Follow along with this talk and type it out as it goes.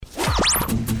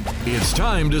It's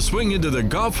time to swing into the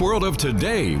golf world of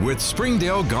today with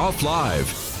Springdale Golf Live.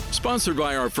 Sponsored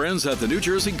by our friends at the New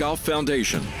Jersey Golf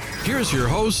Foundation. Here's your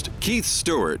host, Keith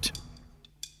Stewart.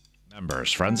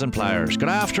 Members, friends, and players, good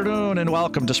afternoon and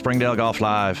welcome to Springdale Golf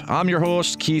Live. I'm your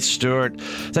host, Keith Stewart.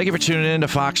 Thank you for tuning in to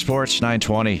Fox Sports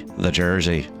 920, The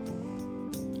Jersey.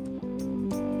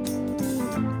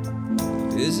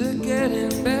 Is it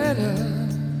getting better?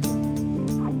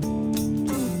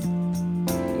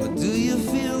 Or do you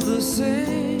feel the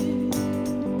same?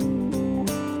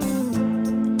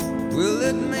 Will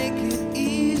it make it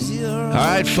easier? All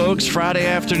right, folks, Friday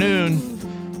afternoon.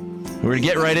 We're going to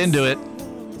get right into it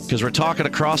because we're talking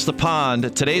across the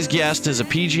pond. Today's guest is a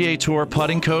PGA Tour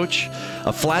putting coach,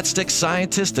 a flat stick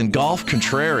scientist, and golf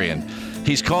contrarian.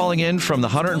 He's calling in from the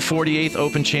 148th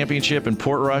Open Championship in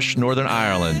Portrush, Northern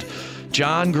Ireland.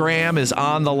 John Graeme is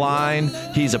on the line.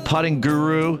 He's a putting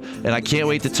guru, and I can't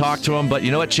wait to talk to him. But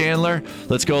you know what, Chandler?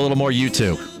 Let's go a little more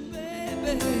YouTube.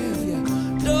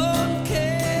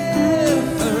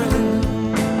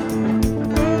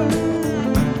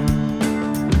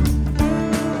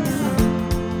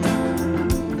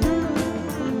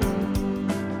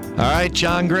 All right,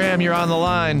 John Graeme, you're on the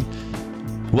line.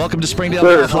 Welcome to Springdale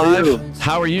Golf Live.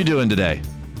 How are you doing today?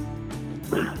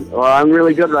 Well, I'm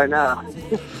really good right now.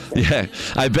 Yeah,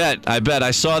 I bet.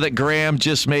 I saw that Graeme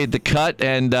just made the cut,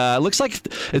 and it looks like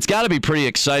it's got to be pretty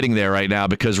exciting there right now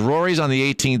because Rory's on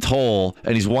the 18th hole,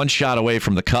 and he's one shot away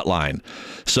from the cut line.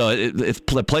 So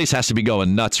the place has to be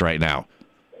going nuts right now.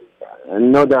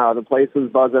 No doubt. The place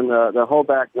was buzzing. The whole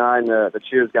back nine, the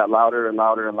cheers got louder and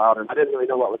louder and louder. I didn't really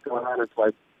know what was going on until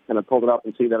I kind of pulled it up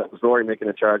and see that it was Rory making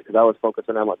a charge because I was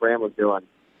focusing on what Graeme was doing.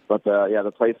 But, yeah,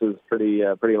 the place is pretty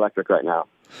electric right now.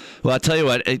 Well, I'll tell you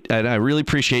what, and I really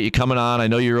appreciate you coming on. I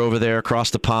know you're over there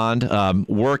across the pond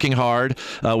working hard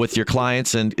with your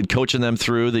clients and coaching them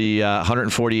through the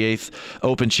 148th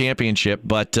Open Championship.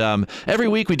 But every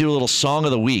week we do a little Song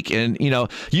of the Week. And, you know,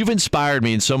 you've inspired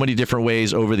me in so many different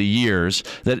ways over the years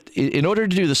that in order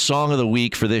to do the Song of the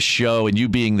Week for this show and you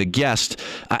being the guest,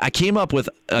 I came up with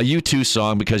a U2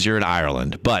 song because you're in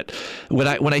Ireland. But when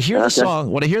I hear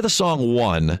the song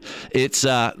One, it's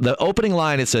the opening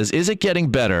line. It says, "Is it getting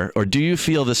better, or do you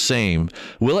feel the same?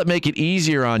 Will it make it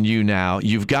easier on you now?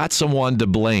 You've got someone to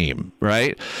blame,"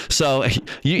 right? So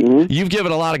you've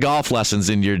given a lot of golf lessons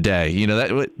in your day. You know,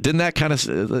 isn't that kind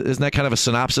of a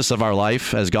synopsis of our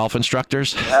life as golf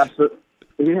instructors? Absolutely.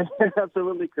 Yeah,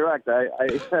 absolutely correct. I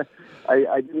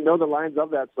didn't know the lines of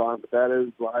that song, but that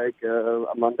is like a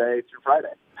Monday through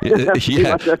Friday.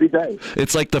 Yeah, much every day.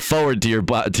 It's like the forward to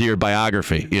your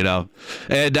biography, you know.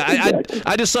 And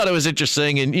I just thought it was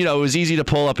interesting, and you know, it was easy to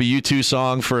pull up a U2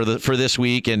 song for this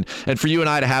week, and for you and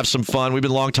I to have some fun. We've been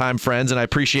longtime friends, and I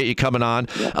appreciate you coming on.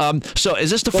 Yeah. So,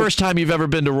 is this the first time you've ever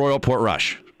been to Royal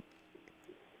Portrush?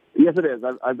 Yes, it is.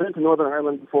 I've been to Northern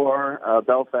Ireland before,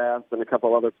 Belfast, and a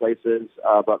couple other places,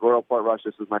 but Royal Portrush,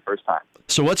 this is my first time.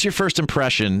 So what's your first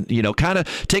impression? You know, kind of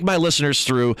take my listeners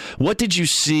through. What did you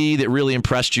see that really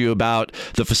impressed you about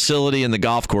the facility and the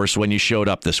golf course when you showed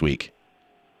up this week?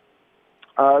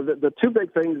 The two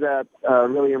big things that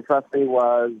really impressed me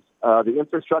was the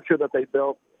infrastructure that they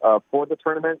built for the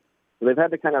tournament. So they've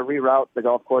had to kind of reroute the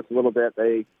golf course a little bit.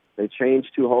 They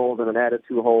changed 2 holes and then added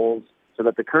 2 holes. So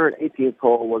that the current 18th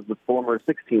hole was the former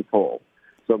 16th hole.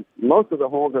 So most of the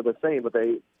holes are the same, but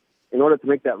in order to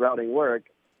make that routing work,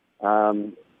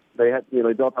 they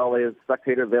built all this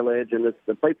spectator village, and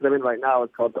the place that I'm in right now is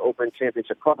called the Open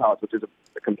Championship Clubhouse, which is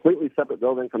a completely separate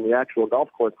building from the actual golf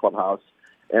course clubhouse.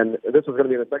 And this was going to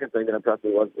be the second thing that impressed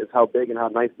me is how big and how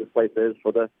nice this place is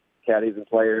for the caddies and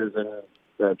players and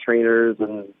the trainers,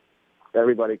 and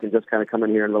everybody can just kind of come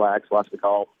in here and relax, watch the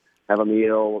golf, have a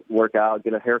meal, work out,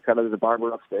 get a haircut at the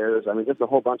barber upstairs. I mean, just a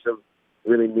whole bunch of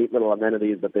really neat little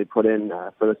amenities that they put in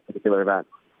for this particular event.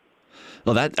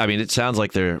 Well, it sounds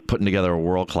like they're putting together a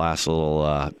world-class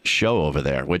little show over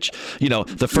there, which, you know,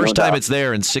 the first time it's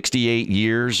there in 68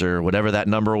 years or whatever that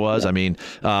number was. Yeah. I mean,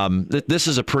 this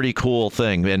is a pretty cool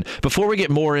thing. And before we get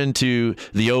more into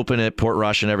the Open at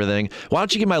Portrush and everything, why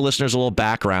don't you give my listeners a little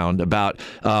background about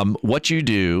what you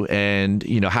do and,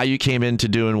 you know, how you came into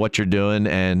doing what you're doing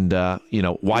and, you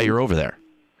know, why you're over there.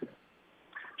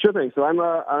 Sure thing. So I'm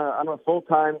a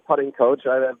full-time putting coach.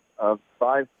 I have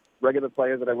 5 regular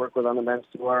players that I work with on the men's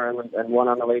tour and 1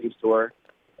 on the ladies tour.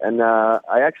 And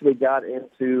I actually got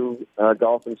into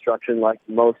golf instruction like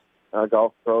most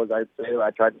golf pros, I'd say.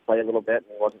 I tried to play a little bit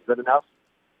and it wasn't good enough.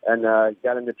 And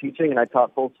got into teaching, and I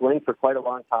taught full swing for quite a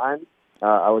long time.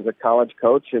 I was a college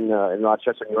coach in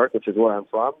Rochester, New York, which is where I'm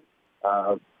from.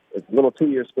 It's a little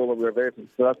 2-year school, and we were very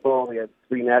successful. We had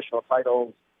 3 national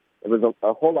titles. It was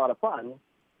a whole lot of fun.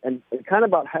 And kind of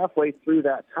about halfway through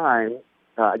that time,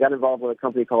 I got involved with a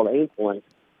company called Aimpoint,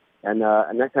 and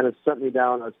that kind of sent me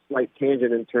down a slight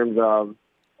tangent in terms of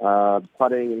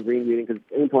putting and green reading, because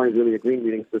Aimpoint is really a green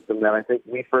reading system that I think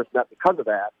we first met because of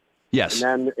that. Yes.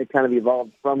 And then it kind of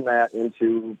evolved from that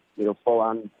into,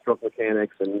 full-on stroke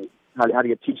mechanics and how do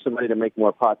you teach somebody to make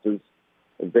more putts is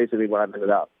basically what I've ended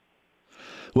up.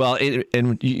 Well,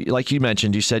 like you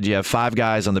mentioned, you said you have 5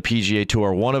 guys on the PGA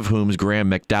Tour, one of whom is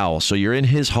Graeme McDowell. So you're in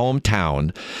his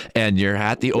hometown, and you're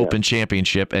at the Open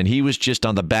Championship, and he was just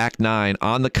on the back 9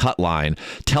 on the cut line.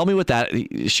 Tell me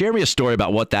share me a story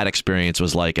about what that experience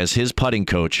was like as his putting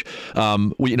coach.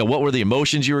 What were the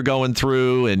emotions you were going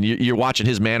through, and you're watching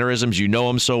his mannerisms. You know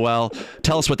him so well.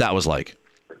 Tell us what that was like.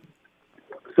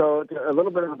 So a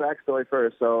little bit of a backstory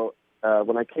first. So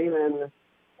when I came in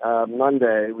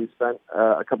Monday, we spent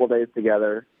a couple days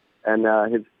together,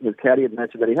 and his caddy had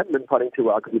mentioned that he hadn't been putting too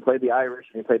well because he played the Irish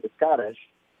and he played the Scottish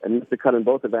and missed the cut in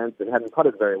both events and hadn't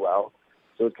putted very well.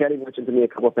 So his caddy mentioned to me a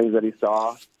couple of things that he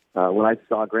saw. When I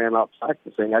saw Graeme out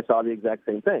practicing, I saw the exact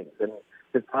same things. And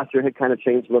his posture had kind of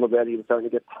changed a little bit. He was starting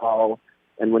to get tall,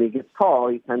 and when he gets tall,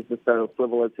 he tends to start to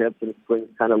swivel his hips and swings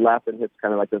kind of left and hits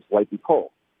kind of like this wipey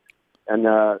pole. And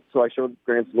so I showed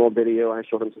Graeme some old video, and I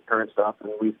showed him some current stuff,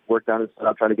 and we worked on his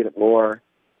setup, trying to get it more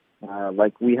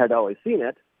like we had always seen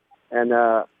it. And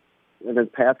his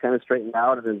path kind of straightened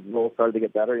out, and his roll started to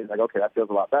get better. He's like, okay, that feels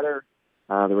a lot better.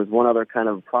 There was one other kind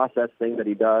of process thing that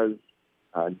he does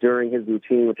during his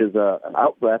routine, which is an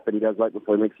out breath that he does right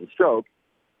before he makes his stroke.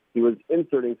 He was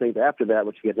inserting things after that,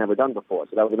 which he had never done before.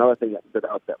 So that was another thing that stood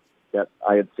out that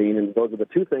I had seen. And those are the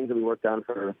 2 things that we worked on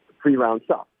for pre-round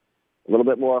stuff. A little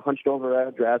bit more hunched over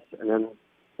address, and then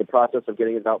the process of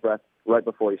getting his out breath right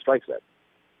before he strikes it.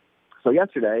 So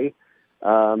yesterday, he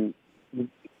kind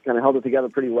of held it together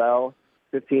pretty well.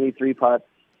 15 E3 putts,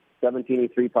 17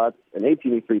 E3 putts, and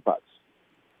 18 E3 putts.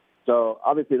 So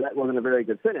obviously that wasn't a very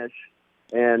good finish,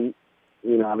 and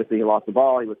obviously he lost the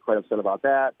ball. He was quite upset about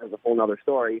that. There's a whole other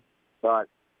story. But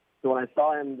so when I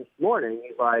saw him this morning,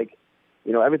 he's like,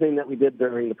 everything that we did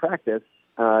during the practice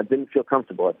didn't feel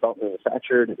comfortable. It felt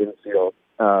manufactured. It didn't feel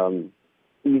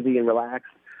easy and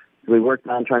relaxed. So we worked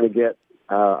on trying to get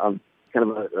kind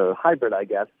of a hybrid, I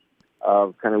guess,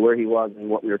 of kind of where he was and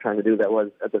what we were trying to do that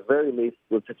was, at the very least,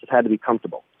 just had to be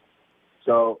comfortable.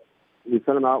 So we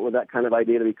sent him out with that kind of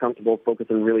idea to be comfortable,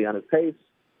 focusing really on his pace,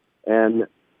 and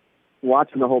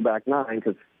watching the whole back 9,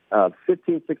 because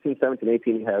 15, 16, 17,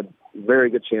 18, he had very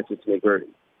good chances to make birdie.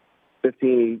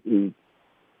 15, he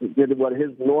did what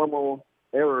his normal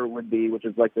error would be, which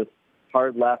is like this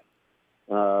hard left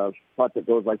putt that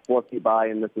goes like 4 feet by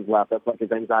and misses left. That's like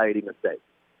his anxiety mistake.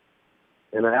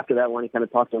 And then after that one, he kind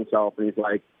of talked to himself, and he's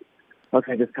like,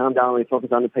 okay, just calm down. Let me focus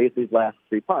on the pace of these last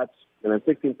 3 putts. And then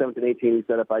 16, 17, 18, he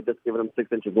said if I just given him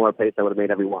 6 inches more pace, I would have made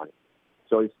every one.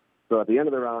 So at the end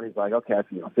of the round, he's like, okay, I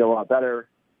feel a lot better.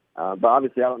 But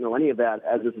obviously I don't know any of that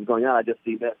as this is going on. I just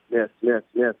see miss, miss, miss,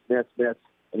 miss, miss, miss.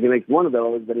 And he makes one of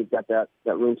those, then he's got that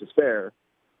room to spare.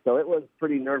 So it was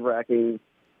pretty nerve-wracking,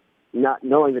 not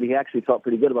knowing that he actually felt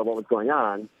pretty good about what was going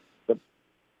on, but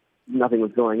nothing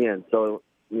was going in. So,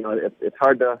 it's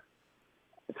hard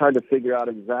to figure out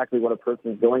exactly what a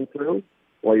person's going through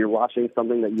while you're watching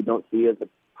something that you don't see as a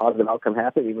positive outcome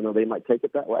happen, even though they might take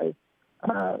it that way.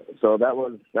 So that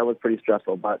was pretty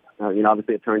stressful. But,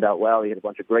 obviously it turned out well. He had a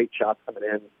bunch of great shots coming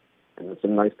in and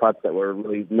some nice putts that were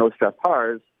really no-stress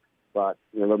pars, but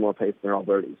a little more pace than they're all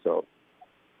birdies. So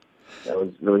that was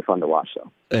really fun to watch,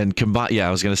 though. And combine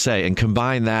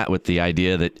that with the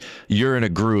idea that you're in a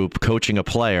group coaching a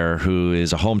player who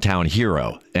is a hometown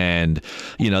hero, and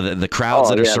the crowds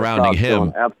that are surrounding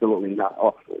him. Absolutely not.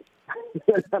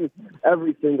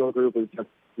 Every single group is just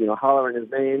hollering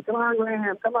his name. Come on,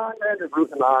 Graeme! Come on, man! Just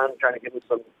rooting him on, trying to give him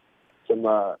some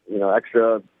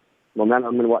extra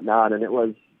momentum and whatnot. And it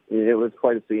was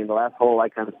quite a scene. The last hole, I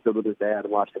kind of stood with his dad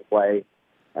and watched him play.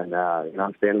 And,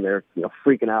 I'm standing there,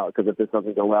 freaking out because if this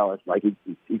doesn't go well, it's like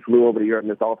he flew over to Europe,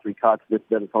 missed all 3 cuts, missed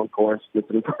his home course, missed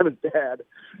it in front of his dad.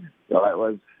 So it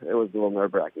was a little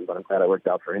nerve-wracking, but I'm glad it worked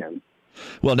out for him.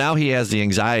 Well, now he has the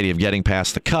anxiety of getting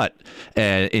past the cut,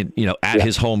 at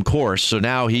his home course. So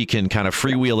now he can kind of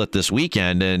freewheel it this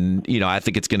weekend, and I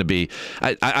think it's going to be.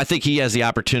 I think he has the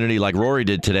opportunity, like Rory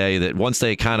did today, that once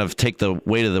they kind of take the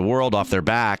weight of the world off their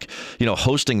back,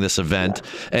 hosting this event,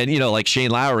 and like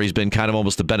Shane Lowry's been kind of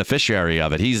almost the beneficiary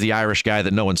of it. He's the Irish guy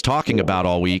that no one's talking about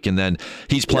all week, and then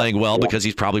he's playing well because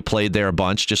he's probably played there a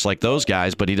bunch, just like those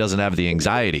guys, but he doesn't have the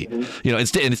anxiety. And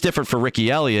it's different for Ricky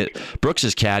Elliott,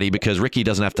 Brooks's caddy, because Ricky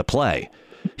doesn't have to play.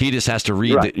 He just has to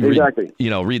read,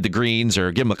 read the greens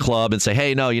or give him a club and say,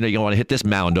 hey, no, you want to hit this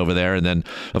mound over there. And then,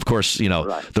 of course,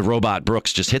 the robot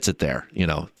Brooks just hits it there,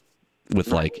 with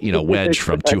wedge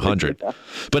from 200.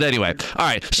 But anyway, all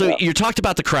right. So you talked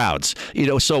about the crowds.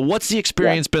 So what's the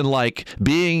experience been like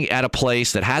being at a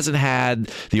place that hasn't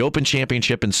had the Open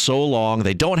Championship in so long?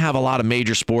 They don't have a lot of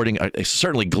major sporting,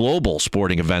 certainly global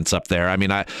sporting events up there. I mean,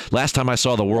 last time I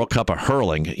saw the World Cup of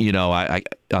hurling, I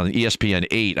on ESPN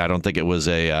 8, I don't think it was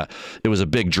a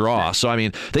big draw. So I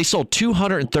mean, they sold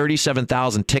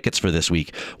 237,000 tickets for this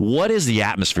week. What is the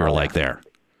atmosphere like there?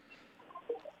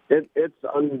 It's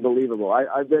unbelievable.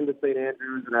 I've been to St.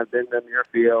 Andrews and I've been to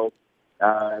Muirfield.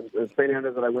 The St.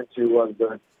 Andrews that I went to was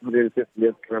the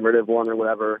 150th commemorative one or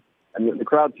whatever. And the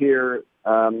crowds here,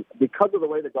 because of the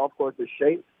way the golf course is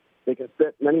shaped, they can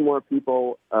fit many more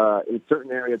people in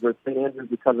certain areas. Where St. Andrews,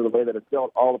 because of the way that it's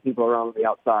built, all the people are on the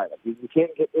outside. You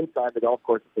can't get inside the golf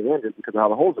course at St. Andrews because of how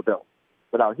the holes are built.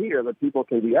 But out here, the people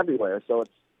can be everywhere. So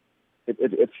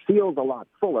it feels a lot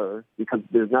fuller because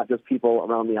there's not just people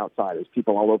around the outside. There's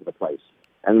people all over the place.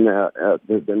 And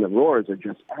the roars are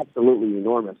just absolutely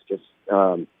enormous, just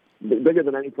bigger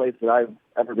than any place that I've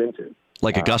ever been to.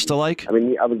 Like Augusta-like? I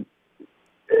mean, I was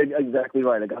exactly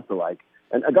right, Augusta-like.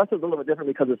 And Augusta's a little bit different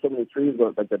because there's so many trees,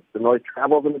 but like the noise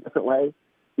travels in a different way.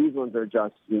 These ones are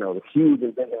just, huge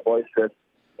and big and boisterous,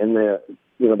 and they're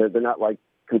not like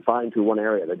confined to one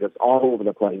area. They're just all over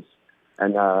the place.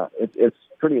 And it's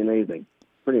pretty amazing.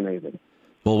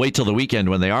 Well, wait till the weekend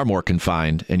when they are more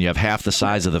confined and you have half the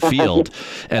size of the field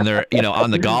and they're, on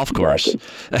the golf course.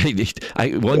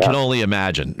 One can only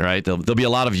imagine, right? There'll be a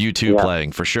lot of U2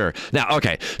 playing for sure. Now,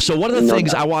 okay, so one of the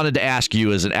things I wanted to ask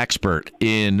you as an expert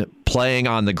in playing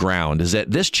on the ground is that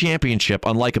this championship,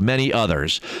 unlike many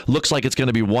others, looks like it's going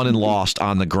to be won and lost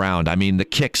on the ground. I mean, the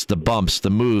kicks, the bumps, the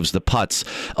moves, the putts,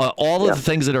 all of the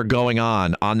things that are going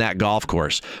on that golf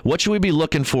course. What should we be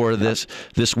looking for this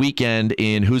weekend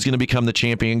in who's going to become the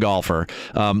champion golfer?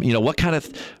 What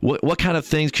kind of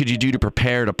things could you do to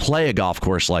prepare to play a golf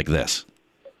course like this?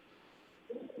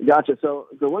 Gotcha. So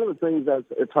one of the things that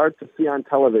it's hard to see on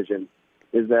television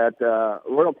is that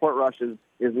Royal Portrush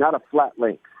is not a flat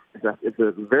links. It's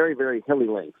a very, very hilly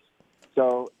links.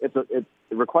 So it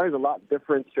requires a lot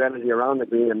different strategy around the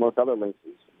green than most other links.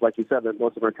 Like you said, that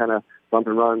most of them are kind of bump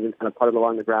and runs and kind of putted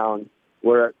along the ground.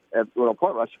 Where at Royal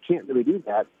Portrush, you can't really do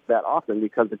that often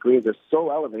because the greens are so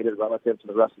elevated relative to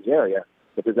the rest of the area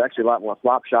that there's actually a lot more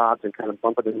flop shots and kind of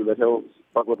bumping into the hills,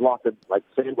 but with lots of like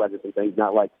sand wedges and things,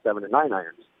 not like 7 and 9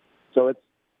 irons. So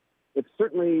it's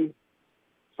certainly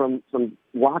from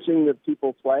watching the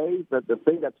people play, that the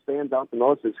thing that stands out the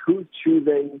most is who's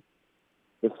choosing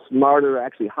the smarter,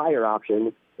 actually higher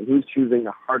option, and who's choosing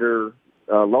the harder,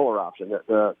 lower option.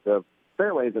 The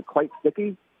fairways are quite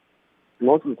sticky.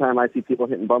 Most of the time I see people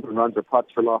hitting bump and runs or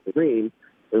putts from off the green,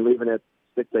 they're leaving it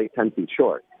 6, 8, 10 feet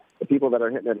short. The people that are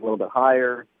hitting it a little bit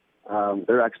higher,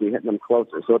 they're actually hitting them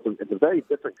closer. So it's a very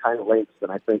different kind of length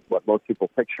than I think what most people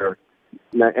picture.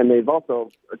 And they've also,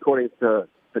 according to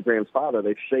Graham's father,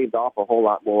 they've shaved off a whole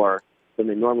lot more than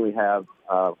they normally have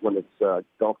when it's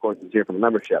golf courses here for the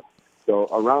membership. So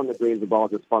around the greens, the ball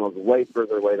just funnels way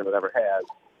further away than it ever has,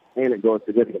 and it goes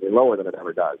significantly lower than it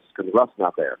ever does because the rough's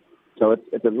not there. So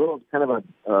it's a little kind of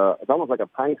it's almost like a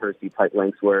Pinehurst-y type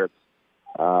length where it's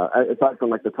aside from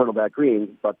like the turtleback greens,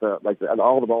 but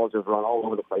all the balls just run all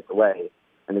over the place away,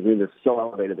 and the greens are so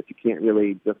elevated that you can't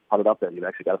really just put it up there. You've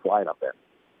actually got to fly it up there.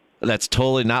 That's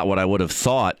totally not what I would have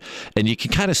thought. And you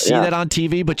can kind of see that on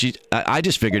TV, but I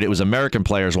just figured it was American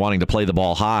players wanting to play the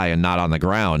ball high and not on the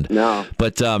ground. No.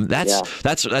 But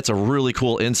that's a really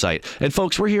cool insight. And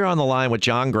folks, we're here on the line with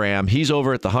John Graham. He's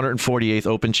over at the 148th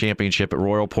Open Championship at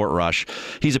Royal Portrush.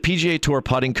 He's a PGA Tour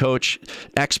putting coach,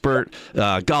 expert,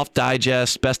 Golf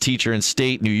Digest, best teacher in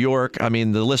state, New York. I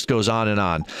mean, the list goes on and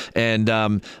on. And,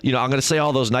 I'm going to say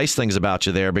all those nice things about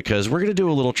you there because we're going to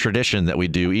do a little tradition that we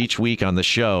do each week on the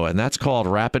show, and that's called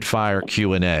Rapid Fire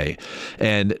Q&A.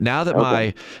 And now that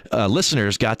my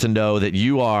listeners got to know that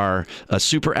you are a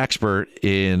super expert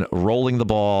in rolling the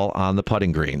ball on the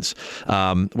putting greens,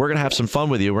 we're going to have some fun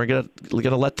with you. We're going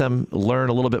to let them learn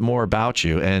a little bit more about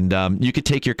you. And you could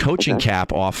take your coaching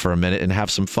cap off for a minute and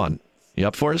have some fun. You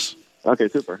up for us? Okay,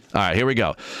 super. All right, here we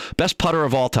go. Best putter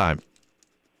of all time?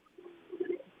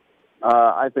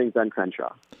 I think Ben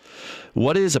Crenshaw.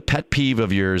 What is a pet peeve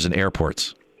of yours in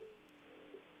airports?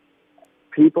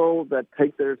 People that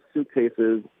take their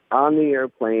suitcases on the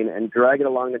airplane and drag it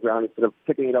along the ground instead of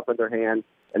picking it up in their hand,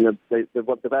 and the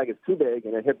bag is too big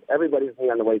and it hits everybody's knee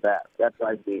on the way back. That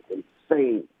drives me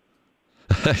insane.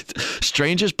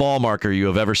 Strangest ball marker you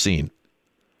have ever seen?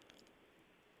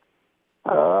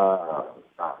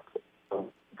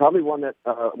 probably one that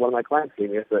one of my clients gave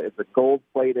me. It's a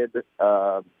gold-plated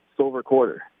silver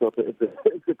quarter. So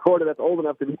it's a quarter that's old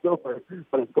enough to be silver,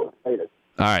 but it's gold-plated.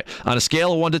 All right. On a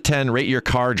scale of 1 to 10, rate your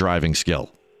car driving skill.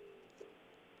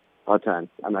 10.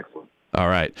 I'm excellent. All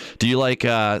right. Do you like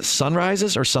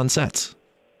sunrises or sunsets?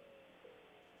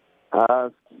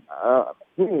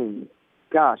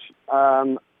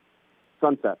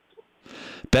 Sunset.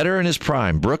 Better in his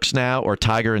prime, Brooks now or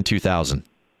Tiger in 2000?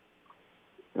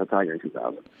 Tiger in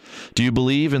 2000. Do you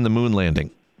believe in the moon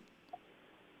landing?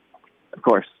 Of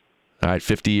course. All right,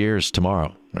 50 years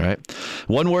tomorrow. All right.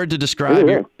 One word to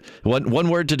describe one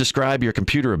word to describe your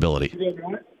computer ability.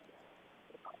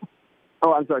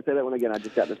 Oh, I'm sorry. Say that one again. I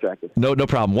just got distracted. No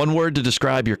problem. One word to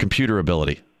describe your computer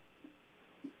ability.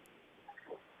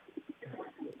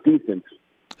 Decent.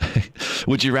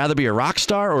 Would you rather be a rock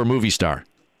star or a movie star?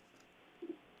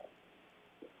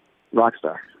 Rock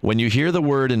star. When you hear the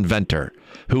word inventor,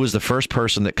 who is the first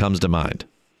person that comes to mind?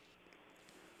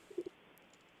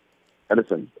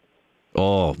 Edison.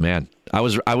 Oh man, I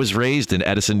was raised in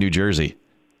Edison, New Jersey.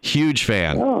 Huge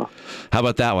fan. Oh. How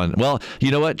about that one? Well,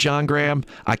 you know what, John Graham?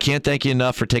 I can't thank you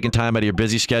enough for taking time out of your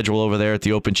busy schedule over there at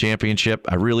the Open Championship.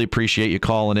 I really appreciate you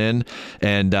calling in,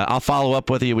 and I'll follow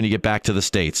up with you when you get back to the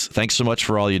States. Thanks so much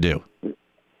for all you do.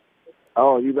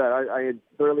 Oh, you bet. I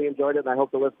thoroughly enjoyed it, and I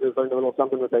hope the listeners learned a little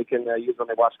something that they can use when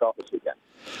they watch golf this weekend.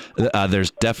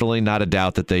 There's definitely not a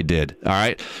doubt that they did. All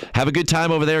right. Have a good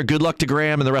time over there. Good luck to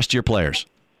Graham and the rest of your players.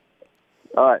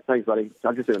 All right. Thanks, buddy.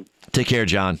 Talk to you soon. Take care,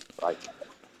 John. Bye.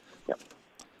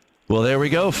 Well, there we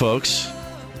go, folks.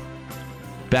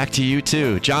 Back to you,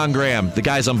 too. John Graham, the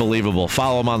guy's unbelievable.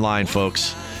 Follow him online,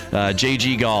 folks.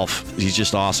 JG Golf, he's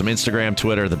just awesome. Instagram,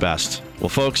 Twitter, the best. Well,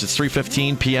 folks, it's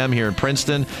 3:15 p.m. here in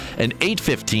Princeton and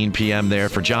 8:15 p.m. there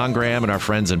for John Graham and our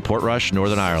friends in Portrush,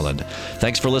 Northern Ireland.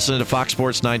 Thanks for listening to Fox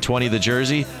Sports 920 The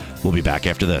Jersey. We'll be back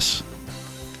after this.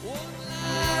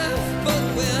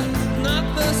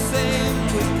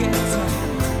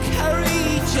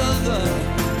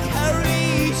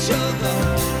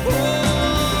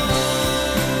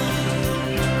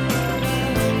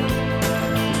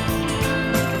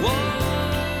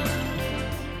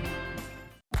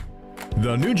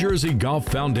 The New Jersey Golf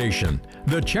Foundation,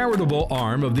 the charitable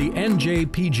arm of the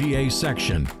NJPGA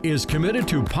section, is committed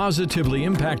to positively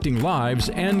impacting lives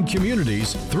and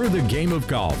communities through the game of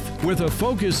golf. With a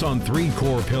focus on 3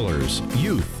 core pillars: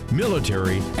 youth,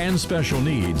 military, and special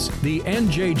needs, the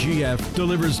NJGF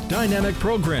delivers dynamic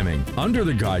programming under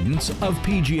the guidance of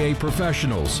PGA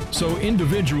professionals, so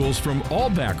individuals from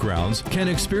all backgrounds can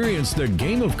experience the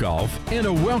game of golf in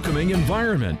a welcoming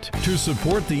environment. To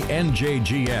support the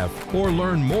NJGF or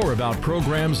learn more about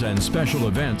programs and special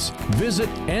events, visit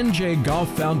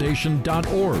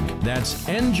njgolffoundation.org. That's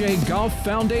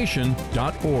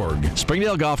njgolffoundation.org.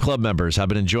 Springdale Golf Club members have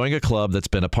been enjoying a club that's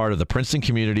been a part of the Princeton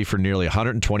community for nearly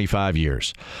 125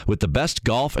 years, with the best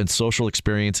golf and social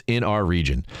experience in our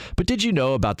region. But did you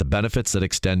know about the benefits that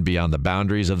extend beyond the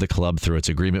boundaries of the club through its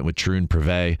agreement with Troon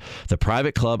Privé, the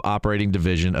private club operating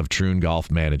division of Troon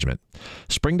Golf Management?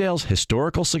 Springdale's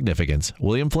historical significance,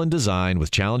 William Flynn design with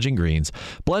challenging greens,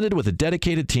 blended with a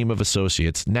dedicated team of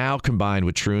associates, now combined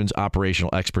with Troon's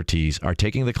operational expertise, are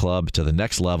taking the club to the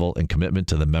next level in commitment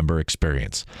to the member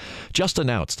experience. Just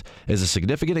announced is a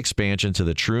significant expansion to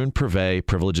the Troon Privé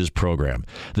Privileges program.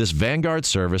 This Vanguard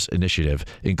service initiative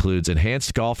includes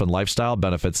enhanced golf and lifestyle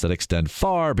benefits that extend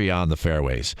far beyond the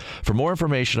fairways. For more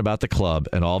information about the club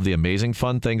and all of the amazing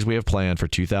fun things we have planned for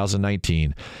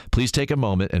 2019, please take a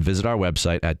moment and visit our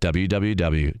website at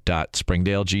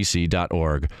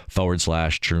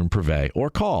www.springdalegc.org/Troon Privé or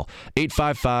call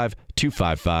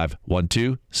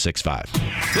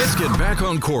 855-255-1265. Let's get back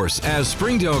on course as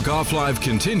Springdale Golf Live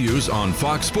continues on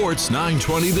Fox Sports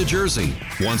 920 The Jersey.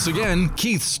 Once again,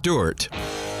 Keith Stewart.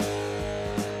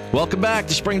 Welcome back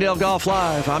to Springdale Golf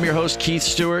Live. I'm your host, Keith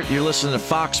Stewart. You're listening to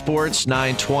Fox Sports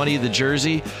 920 The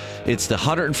Jersey. It's the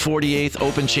 148th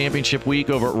Open Championship week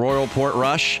over at Royal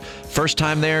Portrush. First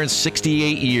time there in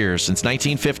 68 years, since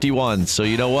 1951. So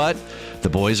you know what? The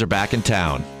boys are back in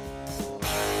town.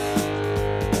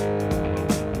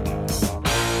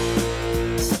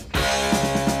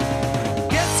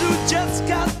 Guess who just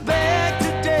got back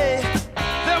today?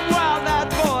 Them wild-eyed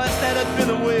boys that had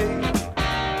been away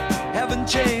haven't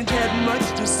changed, had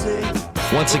much to say.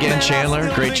 Once again,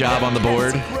 Chandler, great job on the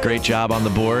board. Great job on the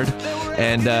board.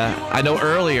 And I know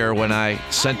earlier when I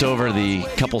sent over the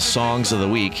couple songs of the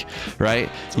week,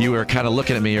 right, you were kind of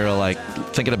looking at me, you were like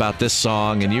thinking about this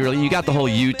song, and you got the whole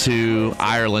U2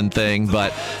 Ireland thing,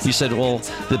 but you said, well,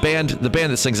 the band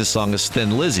that sings this song is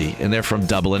Thin Lizzy, and they're from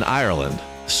Dublin, Ireland.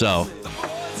 So,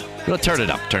 turn it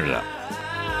up.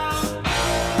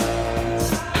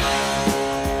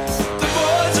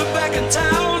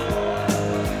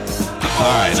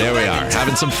 right, there we are.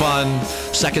 Having some fun.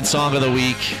 Second song of the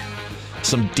week.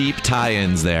 Some deep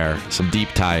tie-ins there. Some deep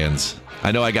tie-ins.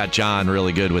 I know I got John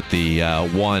really good with the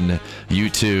one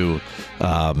U2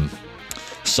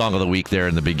 song of the week there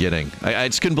in the beginning. I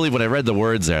just couldn't believe when I read the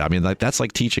words there. I mean, that's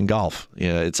like teaching golf.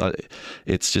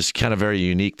 It's just kind of very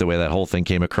unique the way that whole thing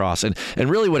came across. And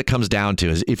really what it comes down to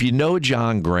is if you know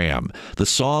John Graham, the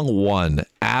song One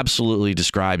absolutely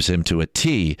describes him to a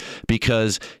T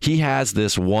because he has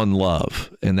this one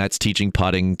love, and that's teaching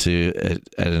putting at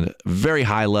a very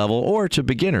high level or to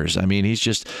beginners. I mean, he's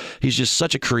just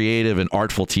such a creative and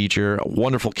artful teacher, a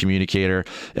wonderful communicator,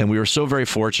 and we were so very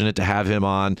fortunate to have him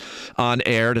on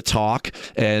air to talk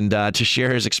and to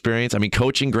share his experience. I mean,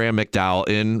 coaching Graeme McDowell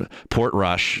in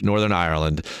Portrush, Northern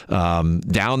Ireland,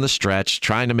 down the stretch,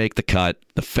 trying to make the cut,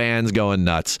 the fans going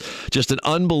nuts. Just an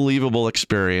unbelievable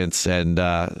experience, and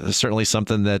certainly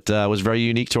something that was very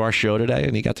unique to our show today,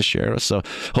 and he got to share with us. So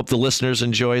hope the listeners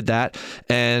enjoyed that,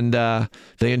 and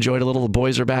they enjoyed a little. The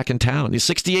boys are back in town.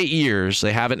 68 years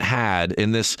they haven't had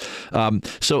in this.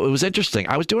 So it was interesting.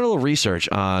 I was doing a little research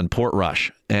on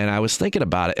Portrush, and I was thinking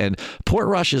about it, and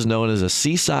Portrush is known as a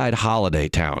seaside holiday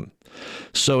town.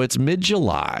 So it's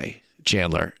mid-July,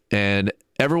 Chandler, and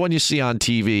everyone you see on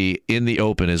TV in the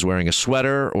open is wearing a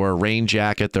sweater or a rain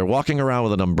jacket. They're walking around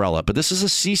with an umbrella, but this is a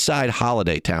seaside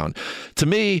holiday town. To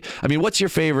me, I mean, what's your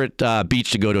favorite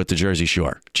beach to go to at the Jersey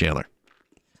Shore, Chandler?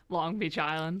 Long Beach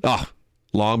Island. Oh,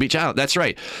 Long Beach Island. That's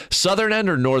right. Southern end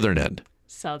or northern end?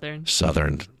 Southern.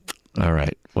 Southern. All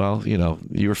right. Well, you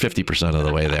were 50% of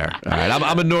the way there. All right.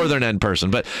 I'm a northern end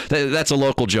person, but that's a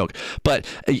local joke. But,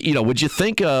 would you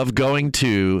think of going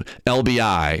to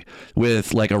LBI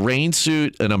with like a rain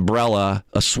suit, an umbrella,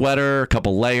 a sweater, a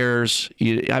couple layers?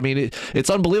 It's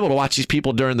unbelievable to watch these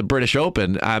people during the British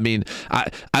Open. I mean, I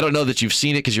don't know that you've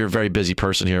seen it because you're a very busy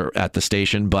person here at the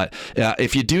station, but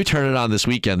if you do turn it on this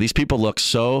weekend, these people look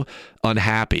so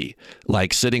unhappy,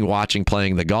 like sitting watching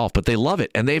playing the golf, but they love it,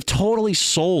 and they've totally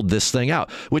sold this thing out,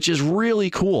 which is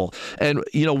really cool. And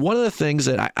one of the things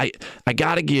that I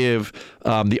got to give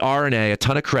the R&A a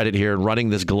ton of credit here in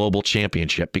running this global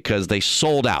championship, because they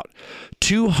sold out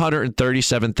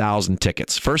 237,000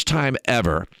 tickets, first time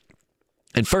ever.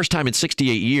 And first time in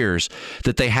 68 years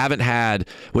that they haven't had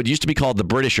what used to be called the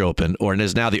British Open, or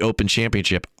is now the Open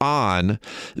Championship, on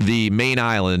the main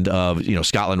island of,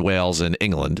 Scotland, Wales, and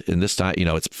England. And this time,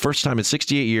 it's first time in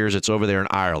 68 years it's over there in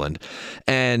Ireland.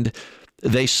 And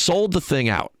they sold the thing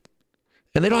out.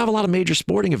 And they don't have a lot of major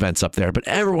sporting events up there, but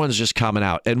everyone's just coming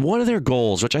out. And one of their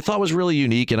goals, which I thought was really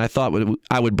unique, and I thought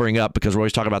I would bring up because we're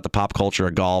always talking about the pop culture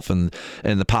of golf and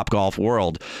the pop golf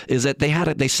world, is that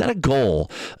they set a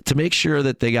goal to make sure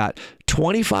that they got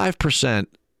 25%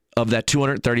 of that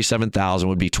 237,000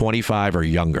 would be 25 or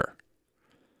younger,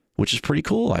 which is pretty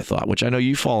cool, I thought, which I know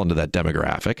you fall into that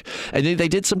demographic. And they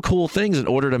did some cool things in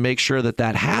order to make sure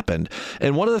that happened.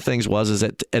 And one of the things is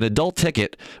that an adult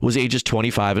ticket was ages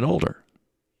 25 and older.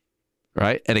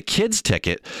 Right? And a kid's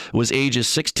ticket was ages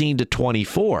 16 to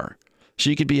 24. So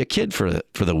you could be a kid for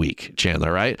the week,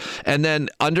 Chandler, right? And then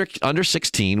under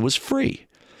 16 was free.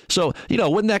 So,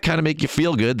 wouldn't that kind of make you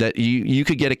feel good that you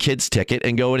could get a kid's ticket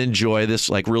and go and enjoy this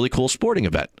like really cool sporting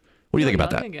event? What do you think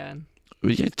about that? Again.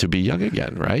 Yeah, to be young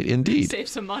again, right? Indeed. Save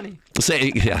some money.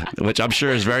 Which I'm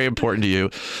sure is very important to you.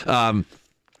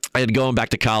 I had going back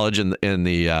to college in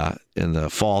the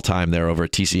fall time there over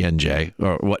at TCNJ,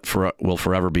 or what will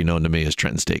forever be known to me as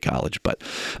Trenton State College. But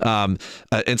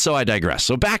and so I digress.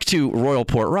 So back to Royal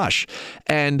Portrush,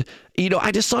 and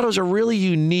I just thought it was a really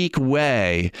unique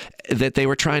way that they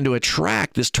were trying to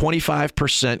attract this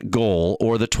 25% goal,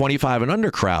 or the 25 and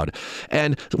under crowd.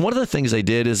 And one of the things they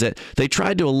did is that they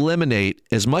tried to eliminate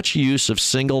as much use of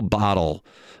single bottle.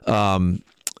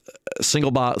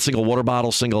 Single water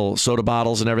bottles, single soda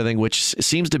bottles, and everything, which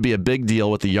seems to be a big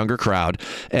deal with the younger crowd,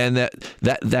 and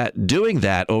that doing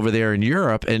that over there in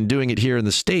Europe and doing it here in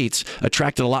the States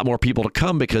attracted a lot more people to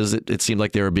come, because it seemed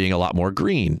like they were being a lot more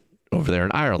green over there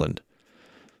in Ireland.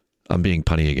 I'm being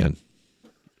punny again,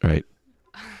 right?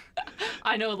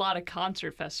 I know a lot of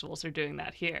concert festivals are doing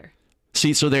that here.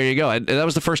 See, so there you go. And that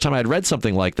was the first time I'd read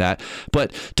something like that.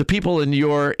 But to people in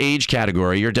your age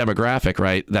category, your demographic,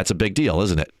 right, that's a big deal,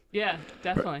 isn't it? Yeah,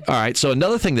 definitely. All right. So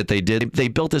another thing that they did, they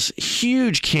built this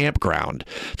huge campground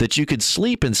that you could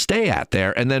sleep and stay at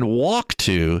there and then walk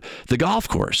to the golf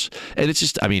course. And it's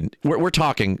just, we're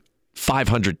talking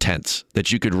 500 tents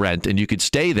that you could rent, and you could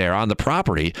stay there on the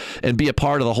property and be a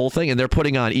part of the whole thing. And they're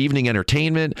putting on evening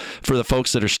entertainment for the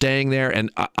folks that are staying there.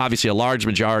 And obviously a large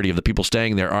majority of the people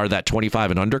staying there are that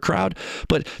 25 and under crowd.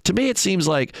 But to me, it seems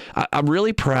like I'm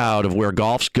really proud of where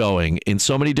golf's going in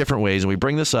so many different ways. And we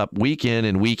bring this up week in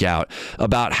and week out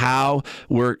about how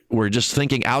we're just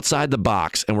thinking outside the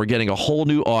box, and we're getting a whole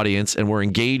new audience, and we're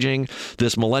engaging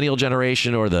this millennial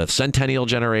generation or the centennial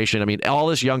generation. I mean, all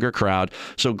this younger crowd.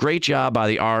 So great job by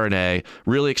the R&A.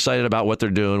 Really excited about what they're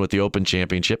doing with the Open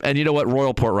Championship. And you know what?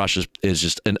 Royal Portrush is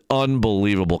just an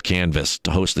unbelievable canvas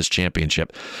to host this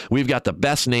championship. We've got the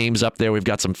best names up there. We've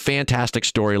got some fantastic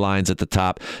storylines at the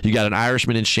top. You got an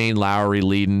Irishman in Shane Lowry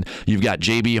leading. You've got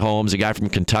J.B. Holmes, a guy from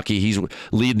Kentucky. He's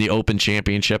leading the Open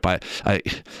Championship. I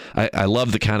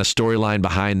love the kind of storyline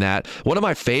behind that. One of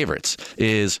my favorites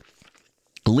is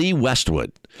Lee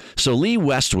Westwood. So Lee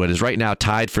Westwood is right now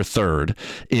tied for third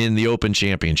in the Open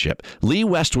Championship. Lee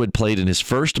Westwood played in his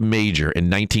first major in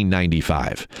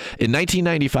 1995. In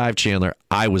 1995, Chandler,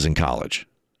 I was in college.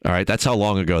 All right, that's how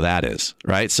long ago that is,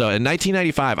 right? So in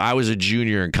 1995, I was a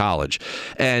junior in college,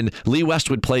 and Lee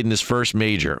Westwood played in his first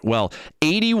major. Well,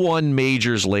 81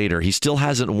 majors later, he still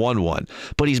hasn't won one,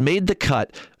 but he's made the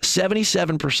cut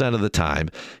 77% of the time.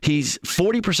 He's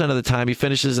 40% of the time he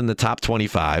finishes in the top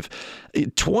 25.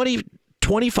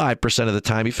 25% of the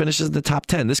time he finishes in the top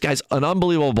 10. This guy's an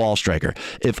unbelievable ball striker.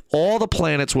 If all the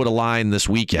planets would align this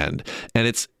weekend, and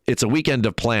it's a weekend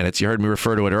of planets, you heard me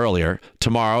refer to it earlier,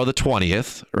 tomorrow the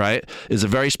 20th, right, is a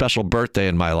very special birthday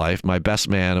in my life, my best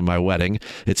man and my wedding.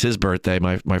 It's his birthday,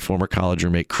 my former college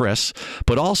roommate Chris.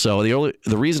 But also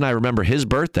the reason I remember his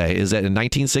birthday is that in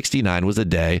 1969 was the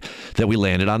day that we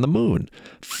landed on the moon.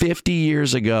 50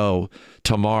 years ago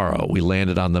tomorrow, we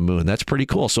landed on the moon. That's pretty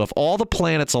cool. So if all the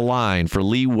planets align for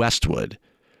Lee Westwood,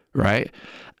 right,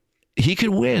 he could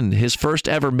win his first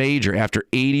ever major after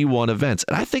 81 events.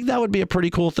 And I think that would be a pretty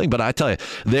cool thing. But I tell you,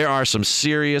 there are some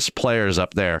serious players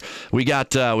up there. We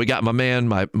got my man,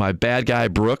 my bad guy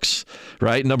Brooks,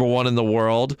 right? Number one in the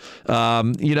world. My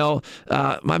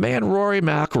man Rory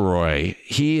McIlroy,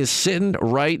 he is sitting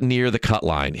right near the cut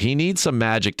line. He needs some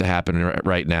magic to happen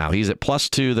right now. He's at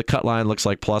 +2. The cut line looks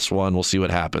like +1. We'll see what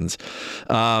happens.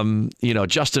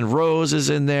 Justin Rose is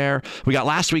in there. We got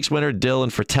last week's winner,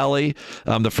 Dylan Fratelli.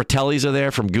 The Fratellis are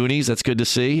there from Goonies. That's good to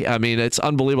see. I mean, it's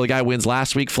unbelievable. The guy wins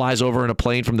last week, flies over in a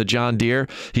plane from the John Deere.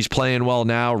 He's playing well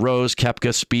now. Rose,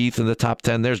 Koepka, Spieth in the top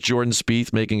 10. There's Jordan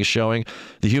Spieth making a showing.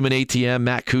 The human ATM,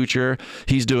 Matt Kuchar,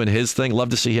 he's doing his thing.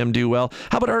 Love to see him do well.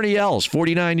 How about Ernie Els,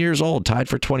 49 years old, tied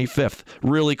for 25th.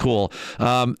 Really cool.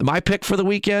 My pick for the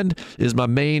weekend is my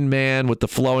main man with the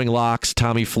flowing locks,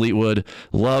 Tommy Fleetwood.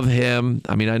 Love him.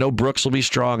 I mean, I know Brooks will be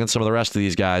strong and some of the rest of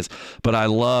these guys, but I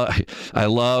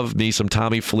love me some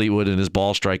Tommy Fleetwood and his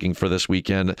ball striking for this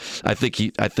weekend. I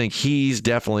think he's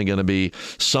definitely going to be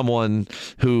someone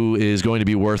who is going to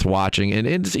be worth watching.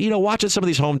 And watching some of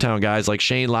these hometown guys like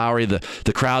Shane Lowry,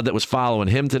 the crowd that was following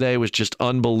him today was just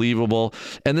unbelievable.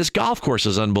 And this golf course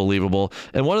is unbelievable.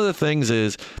 And one of the things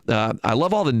is I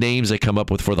love all the names they come up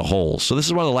with for the holes. So this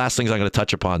is one of the last things I'm going to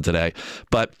touch upon today.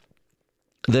 But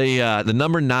the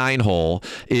number 9 hole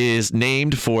is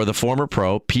named for the former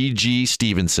pro PG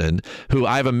Stevenson, who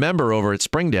I have a member over at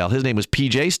Springdale. His name was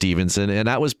PJ Stevenson, and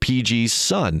that was PG's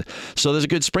son. So there's a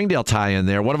good Springdale tie in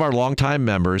there. One of our longtime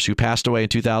members who passed away in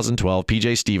 2012,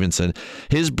 PJ Stevenson,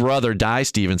 his brother Di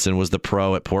Stevenson was the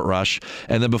pro at Portrush,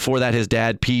 and then before that his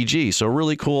dad PG. So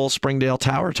really cool Springdale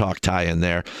Tower Talk tie in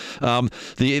there.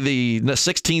 The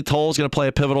 16th hole is going to play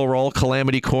a pivotal role.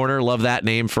 Calamity Corner, love that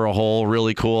name for a hole,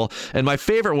 really cool. And my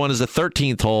favorite one is the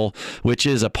 13th hole, which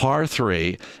is a par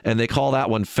 3, and they call that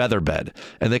one Featherbed.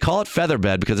 And they call it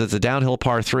Featherbed because it's a downhill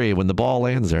par 3. When the ball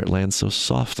lands there, it lands so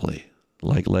softly,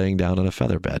 like laying down on a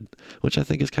featherbed, which I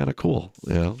think is kind of cool.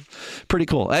 Pretty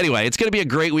cool. Anyway, it's going to be a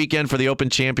great weekend for the Open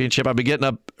Championship. I'll be getting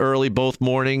up early both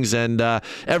mornings, and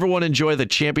everyone enjoy the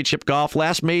championship golf.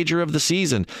 Last major of the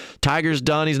season. Tiger's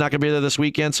done. He's not going to be there this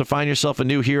weekend, so find yourself a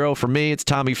new hero. For me, it's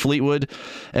Tommy Fleetwood.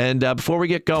 And before we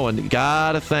get going,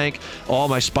 got to thank all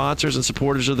my sponsors and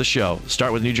supporters of the show.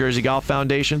 Start with New Jersey Golf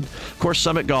Foundation, of course,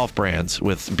 Summit Golf Brands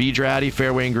with B. Draddy,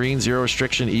 Fairway and Green, Zero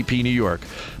Restriction, EP New York.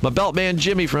 My belt man,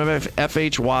 Jimmy from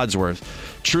FH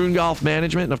Wadsworth, Troon Golf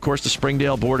Management, and of course the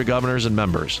Springdale Board of Governors and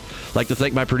members. I'd like to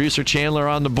thank my producer Chandler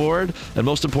on the board, and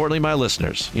most importantly my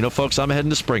listeners. Folks, I'm heading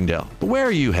to Springdale, but where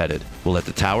are you headed? We'll let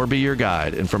the Tower be your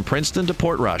guide. And from Princeton to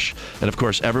Portrush, and of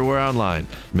course everywhere online,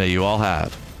 may you all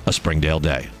have a Springdale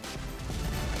day.